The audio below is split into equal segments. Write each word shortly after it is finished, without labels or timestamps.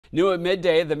New at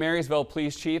midday, the Marysville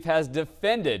Police Chief has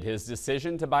defended his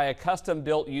decision to buy a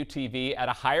custom-built UTV at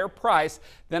a higher price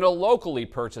than a locally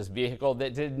purchased vehicle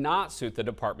that did not suit the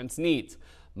department's needs.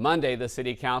 Monday, the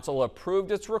City Council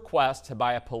approved its request to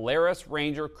buy a Polaris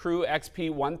Ranger Crew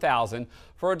XP 1000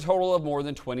 for a total of more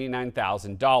than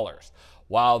 $29,000.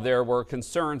 While there were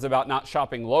concerns about not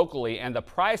shopping locally and the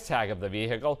price tag of the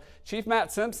vehicle, Chief Matt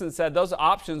Simpson said those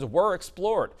options were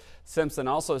explored. Simpson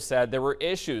also said there were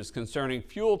issues concerning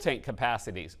fuel tank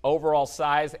capacities, overall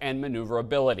size, and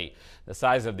maneuverability, the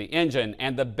size of the engine,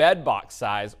 and the bed box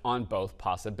size on both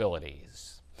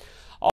possibilities.